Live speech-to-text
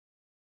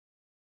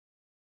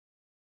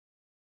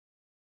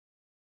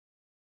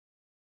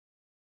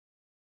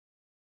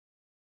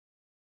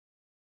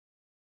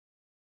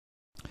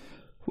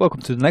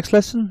Welcome to the next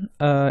lesson.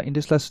 In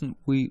this lesson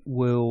we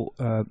will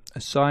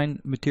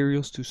assign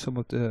materials to some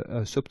of the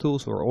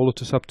subtools or all of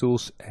the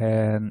subtools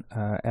and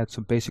add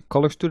some basic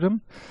colors to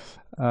them.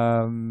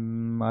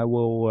 I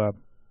will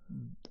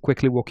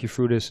quickly walk you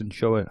through this and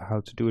show how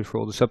to do it for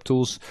all the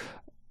subtools.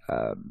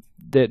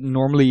 That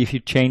normally if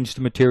you change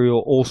the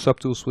material, all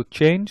subtools will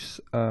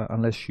change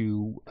unless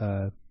you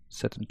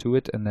set them to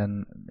it, and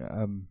then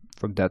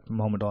from that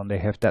moment on they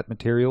have that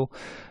material.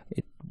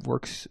 It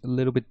works a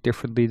little bit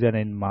differently than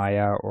in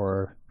Maya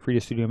or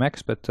 3D Studio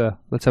Max, but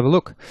let's have a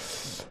look.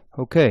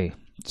 Okay,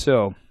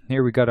 so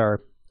here we got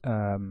our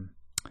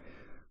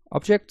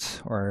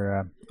object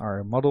or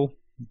our model.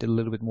 Did a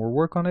little bit more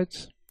work on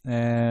it,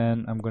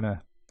 and I'm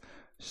gonna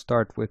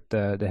start with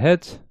the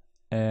head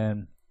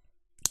and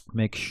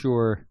make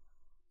sure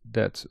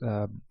that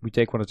we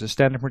take one of the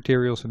standard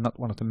materials and not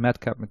one of the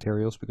matcap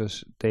materials,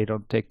 because they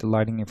don't take the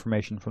lighting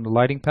information from the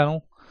lighting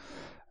panel.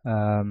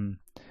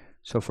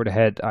 So for the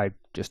head I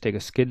just take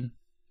a skin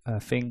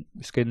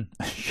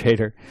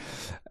shader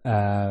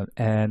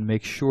and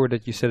make sure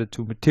that you set it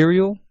to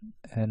material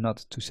and not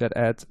to set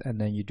add, and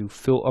then you do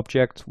fill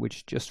object,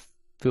 which just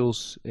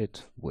fills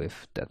it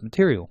with that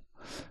material,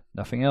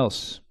 nothing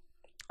else.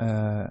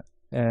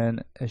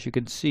 And as you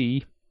can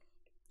see,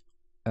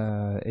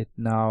 it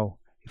now,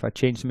 if I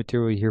change the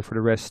material here for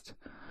the rest,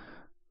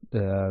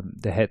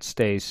 the head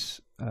stays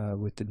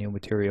with the new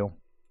material.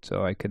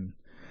 So I can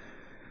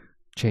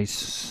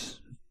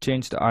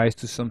change the eyes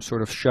to some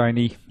sort of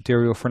shiny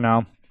material for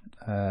now.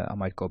 I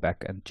might go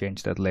back and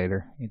change that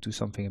later into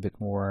something a bit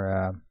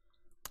more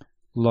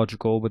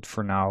logical, but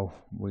for now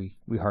we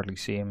hardly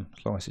see him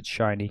as long as it's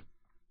shiny.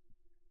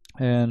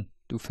 And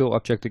do fill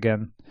object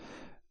again,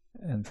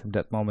 and from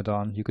that moment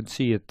on you can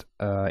see it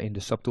in the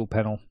subtool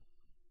panel.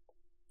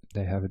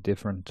 They have a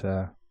different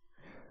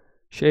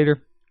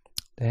shader.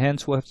 The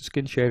hands will have the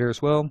skin shader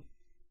as well.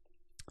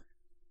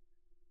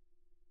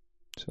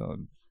 So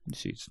you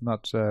see it's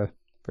not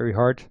very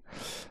hard.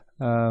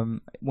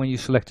 When you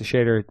select the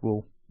shader, it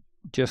will,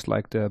 just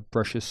like the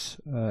brushes,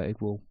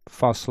 it will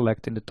fast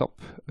select in the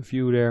top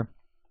view there.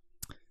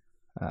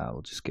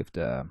 We'll just give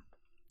the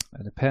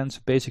pens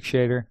a basic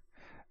shader,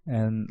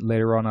 and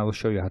later on I will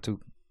show you how to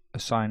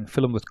assign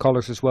fill them with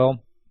colors as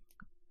well.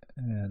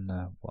 And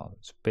well,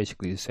 it's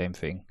basically the same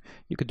thing.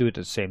 You could do it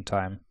at the same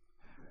time.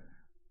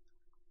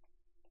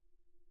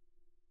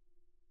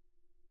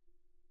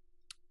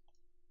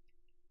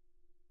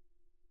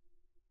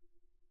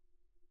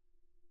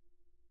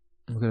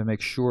 I'm going to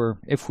make sure,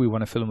 if we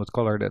want to fill them with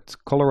color, that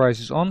colorize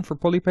is on for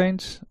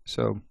polypaint.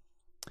 So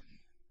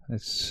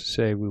let's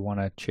say we want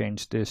to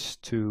change this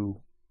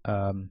to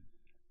a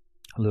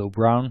little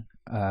brown,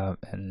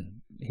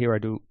 and here I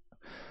do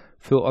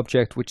fill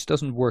object, which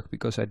doesn't work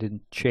because I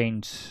didn't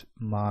change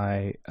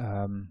my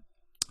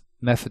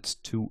methods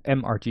to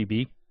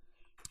mRGB,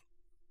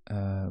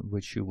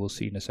 which you will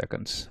see in a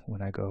second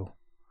when I go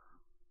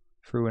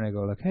through and I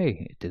go like,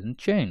 hey, it didn't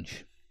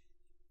change.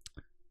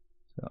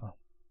 So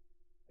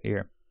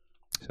here,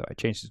 so I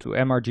changed it to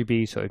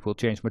mRGB, so it will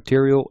change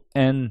material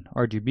and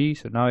RGB.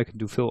 So now I can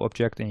do fill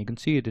object, and you can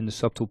see it in the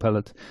subtool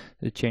palette.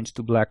 It changed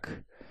to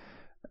black.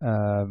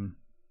 So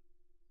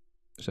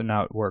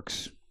now it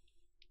works.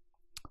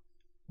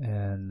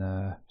 And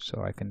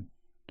so I can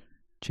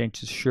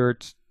change the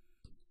shirt,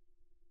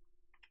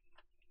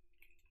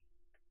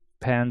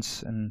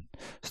 pants and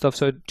stuff,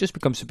 so it just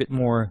becomes a bit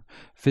more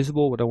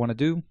visible what I want to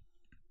do.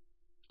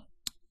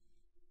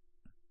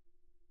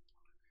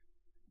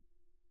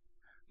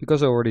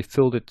 Because I already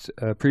filled it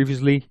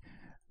previously,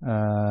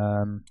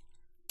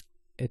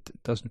 it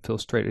doesn't fill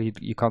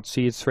straight, you can't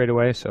see it straight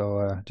away,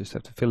 so just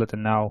have to fill it,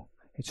 and now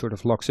it sort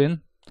of locks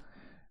in.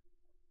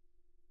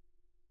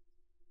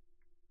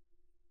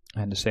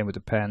 And the same with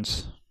the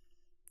pants.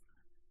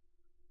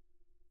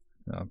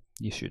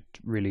 You should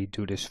really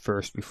do this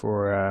first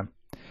before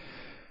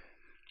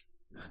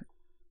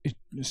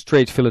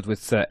straight fill it with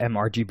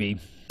mRGB.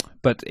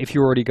 But if you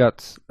already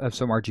got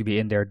some RGB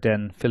in there,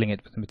 then filling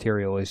it with the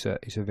material is a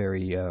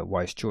very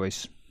wise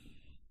choice.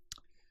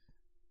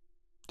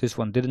 This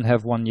one didn't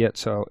have one yet,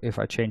 so if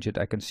I change it,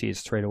 I can see it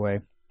straight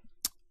away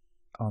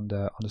on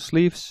the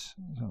sleeves.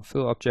 So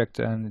fill object,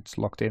 and it's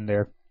locked in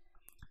there.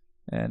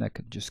 And I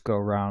can just go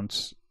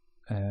around.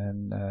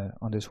 And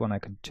on this one I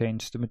can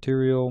change the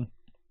material,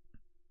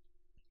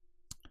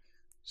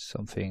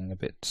 something a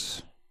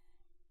bit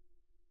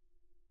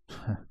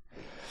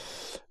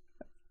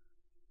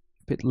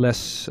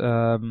less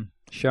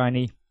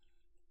shiny.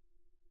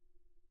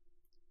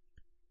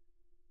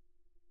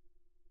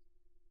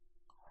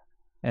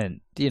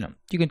 And you know,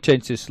 you can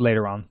change this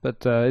later on,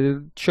 but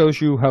it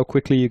shows you how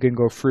quickly you can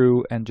go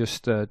through and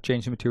just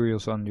change the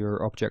materials on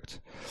your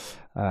object.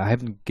 I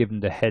haven't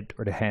given the head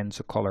or the hands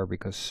a color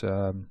because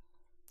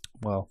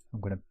well, I'm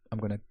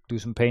gonna do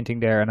some painting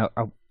there, and I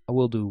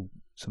will do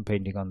some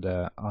painting on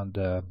the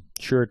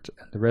shirt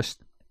and the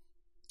rest.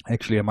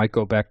 Actually, I might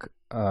go back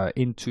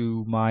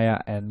into Maya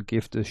and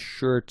give the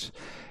shirt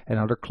and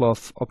other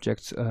cloth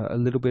objects a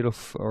little bit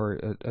of, or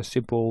a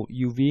simple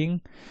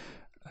UVing,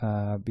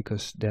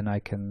 because then I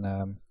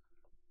can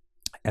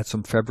add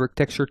some fabric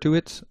texture to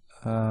it,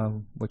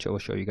 which I will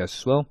show you guys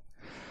as well,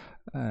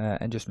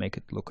 and just make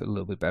it look a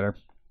little bit better.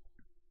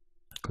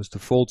 Because the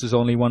folds is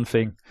only one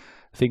thing.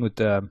 The thing with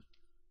the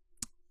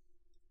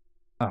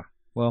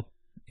well,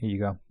 here you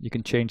go. You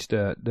can change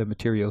the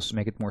materials to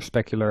make it more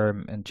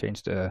specular and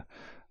change the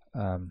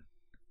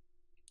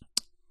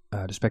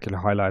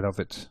specular highlight of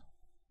it.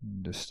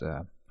 Just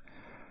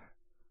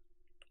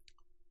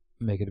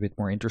make it a bit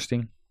more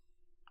interesting.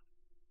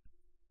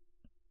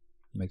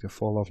 Make the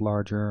fall off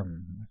larger.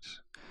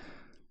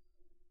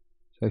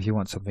 So if you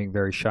want something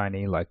very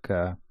shiny, like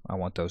I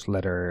want those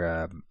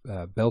leather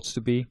belts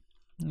to be,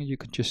 you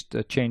can just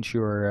change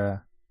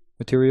your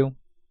material.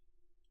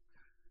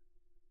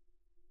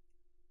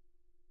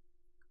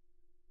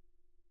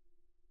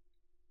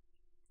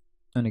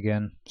 And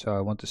again, so I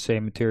want the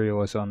same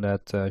material as on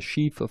that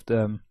sheath of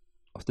the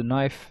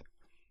knife,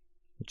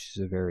 which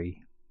is a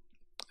very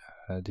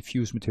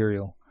diffuse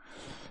material,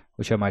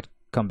 which I might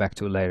come back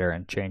to later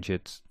and change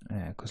it,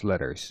 because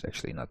leather is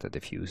actually not that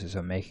diffuse as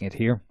I'm making it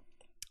here,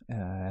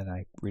 and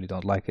I really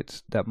don't like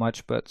it that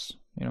much, but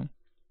you know.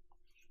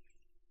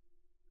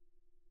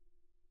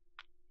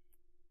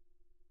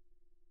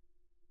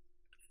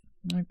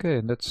 Okay,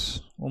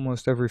 that's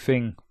almost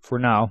everything for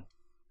now.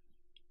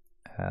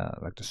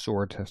 Like the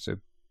sword has to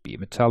be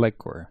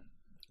metallic or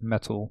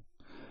metal,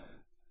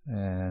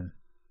 and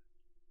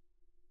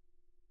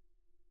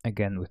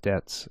again with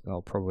that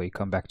I'll probably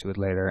come back to it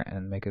later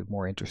and make it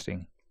more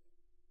interesting.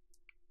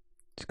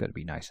 It's got to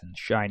be nice and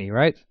shiny,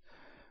 right?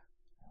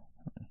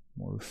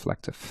 More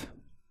reflective.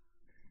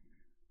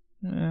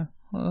 Yeah,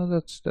 well,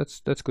 that's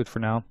good for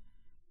now.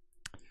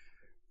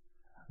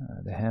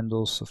 The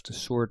handles of the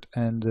sword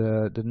and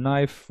the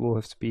knife will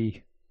have to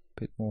be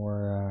a bit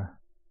more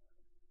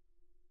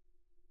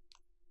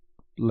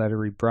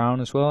leathery brown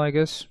as well, I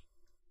guess.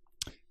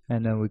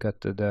 And then we got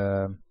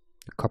the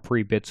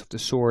coppery bits of the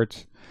sword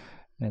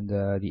and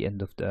the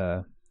end of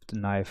the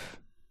knife.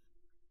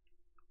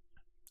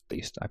 At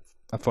least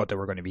I thought they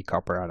were going to be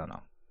copper. I don't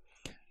know.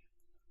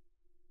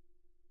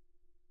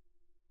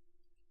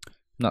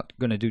 Not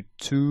going to do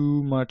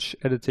too much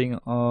editing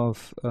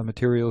of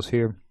materials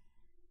here.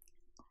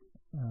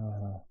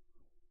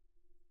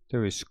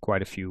 There is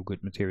quite a few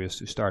good materials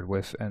to start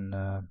with, and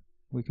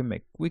we can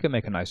make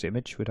a nice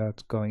image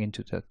without going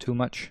into that too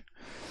much.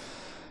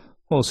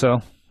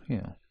 Also, you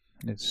know,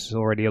 it's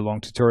already a long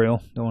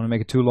tutorial. Don't want to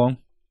make it too long.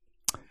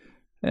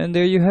 And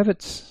there you have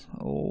it.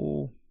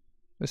 Oh,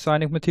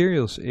 assigning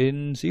materials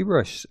in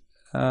ZBrush.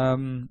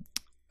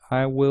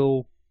 I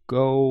will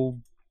go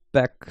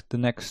back the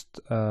next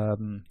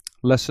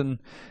lesson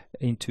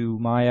into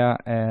Maya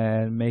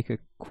and make a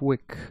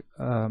quick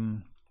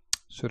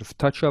sort of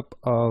touch up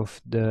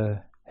of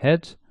the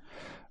head,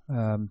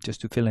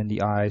 just to fill in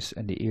the eyes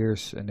and the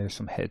ears, and there's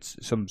some heads,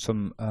 some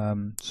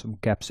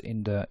gaps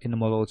in the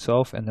model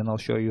itself, and then I'll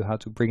show you how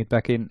to bring it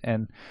back in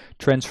and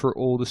transfer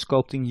all the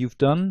sculpting you've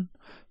done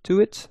to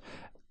it.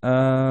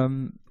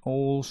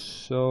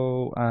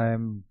 Also,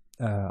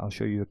 I'll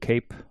show you a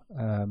cape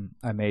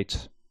I made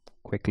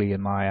quickly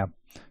in Maya.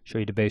 Show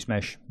you the base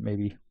mesh,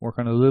 maybe work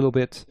on a little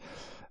bit,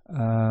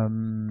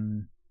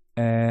 and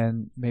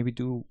maybe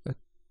do a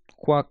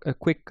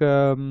quick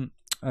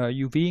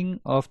UVing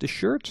of the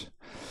shirt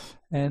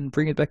and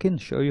bring it back in,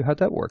 show you how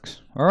that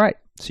works. All right,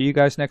 see you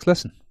guys next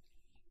lesson.